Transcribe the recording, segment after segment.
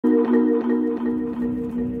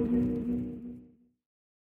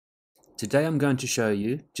Today I'm going to show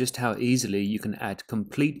you just how easily you can add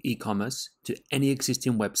complete e-commerce to any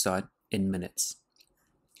existing website in minutes.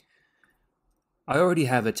 I already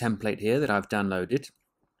have a template here that I've downloaded,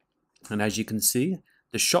 and as you can see,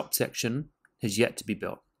 the shop section has yet to be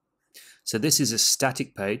built. So this is a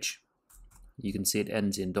static page. You can see it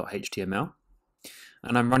ends in .html,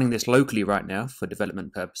 and I'm running this locally right now for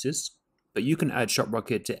development purposes, but you can add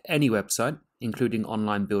Shoprocket to any website, including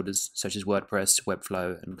online builders such as WordPress,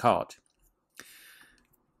 Webflow, and Card.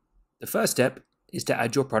 The first step is to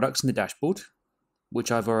add your products in the dashboard,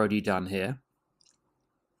 which I've already done here.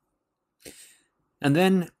 And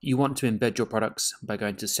then you want to embed your products by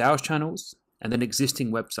going to Sales Channels and then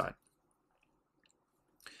Existing Website.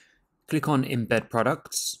 Click on Embed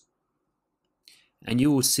Products, and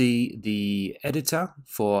you will see the editor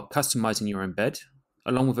for customizing your embed,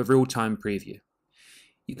 along with a real-time preview.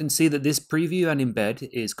 You can see that this preview and embed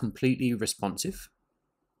is completely responsive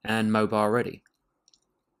and mobile ready.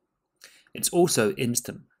 It's also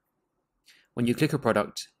instant. When you click a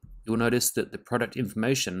product, you'll notice that the product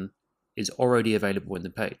information is already available in the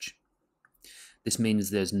page. This means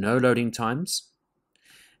there's no loading times,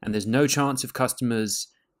 and there's no chance of customers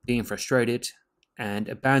being frustrated and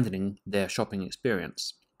abandoning their shopping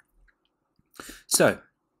experience. So,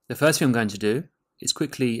 the first thing I'm going to do is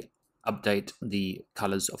quickly update the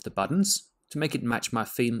colors of the buttons to make it match my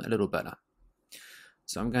theme a little better.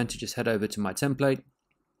 So I'm going to just head over to my template,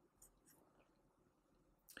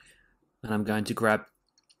 and I'm going to grab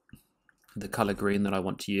the color green that I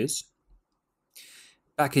want to use.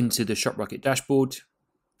 Back into the Shoprocket dashboard,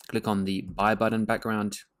 click on the Buy button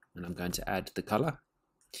background, and I'm going to add the color.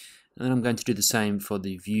 And then I'm going to do the same for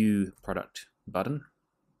the View Product button,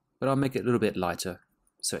 but I'll make it a little bit lighter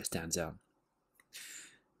so it stands out.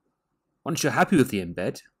 Once you're happy with the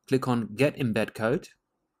embed, click on Get Embed Code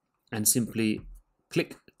and simply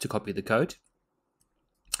click to copy the code.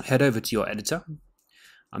 Head over to your editor.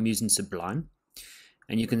 I'm using Sublime,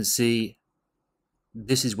 and you can see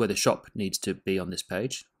this is where the shop needs to be on this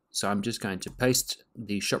page. So I'm just going to paste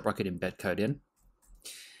the Shoprocket embed code in.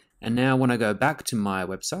 And now when I go back to my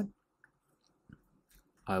website,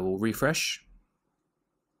 I will refresh,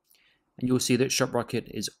 and you'll see that Shoprocket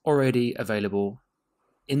is already available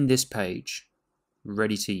in this page,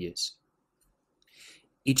 ready to use.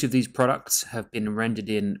 Each of these products have been rendered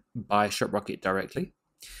in by Shoprocket directly,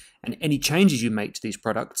 and any changes you make to these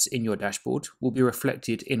products in your dashboard will be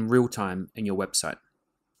reflected in real time in your website.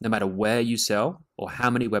 No matter where you sell or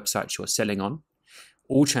how many websites you're selling on,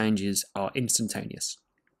 all changes are instantaneous.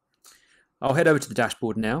 I'll head over to the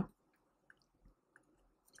dashboard now,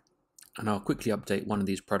 and I'll quickly update one of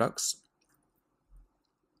these products.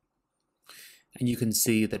 And you can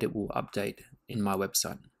see that it will update in my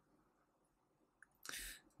website.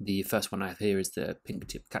 The first one I have here is the pink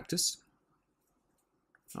tip cactus.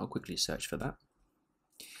 I'll quickly search for that.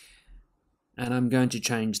 And I'm going to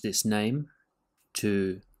change this name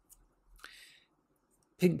to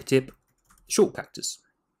pink tip short cactus.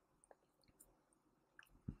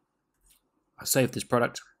 I'll save this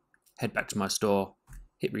product, head back to my store,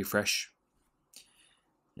 hit refresh,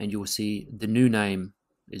 and you'll see the new name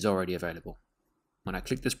is already available. When I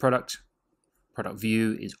click this product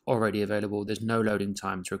view is already available. There's no loading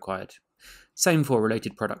times required. Same for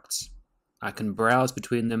related products. I can browse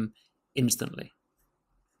between them instantly.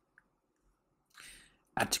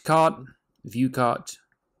 Add to cart, view cart,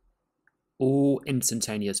 all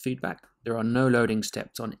instantaneous feedback. There are no loading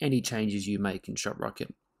steps on any changes you make in Shoprocket.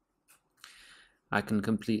 I can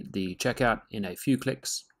complete the checkout in a few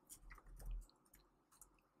clicks.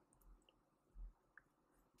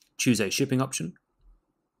 Choose a shipping option.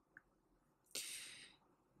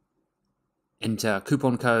 Enter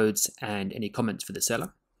coupon codes and any comments for the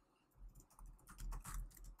seller.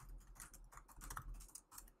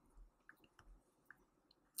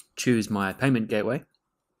 Choose my payment gateway.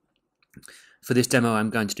 For this demo,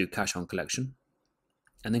 I'm going to do cash on collection,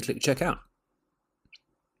 and then click checkout.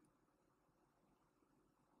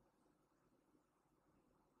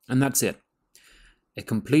 And that's it. A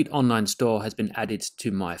complete online store has been added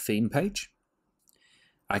to my theme page.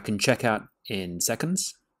 I can check out in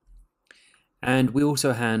seconds. And we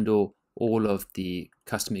also handle all of the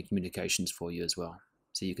customer communications for you as well.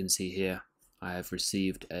 So you can see here, I have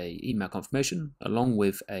received an email confirmation along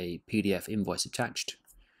with a PDF invoice attached.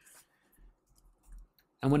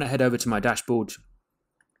 And when I head over to my dashboard,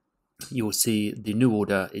 you will see the new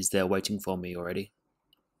order is there waiting for me already.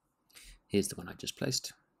 Here's the one I just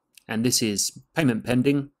placed. And this is payment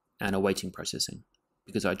pending and awaiting processing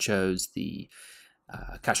because I chose the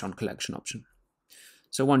cash on collection option.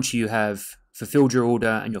 So once you have fulfilled your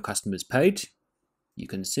order and your customer's paid, you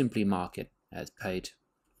can simply mark it as paid.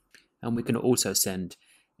 And we can also send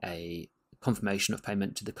a confirmation of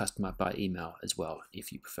payment to the customer by email as well,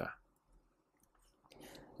 if you prefer.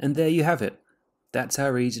 And there you have it. That's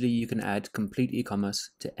how easily you can add complete e-commerce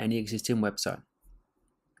to any existing website.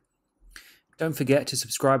 Don't forget to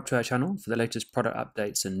subscribe to our channel for the latest product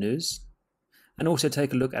updates and news, and also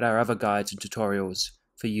take a look at our other guides and tutorials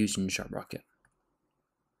for using Shoprocket.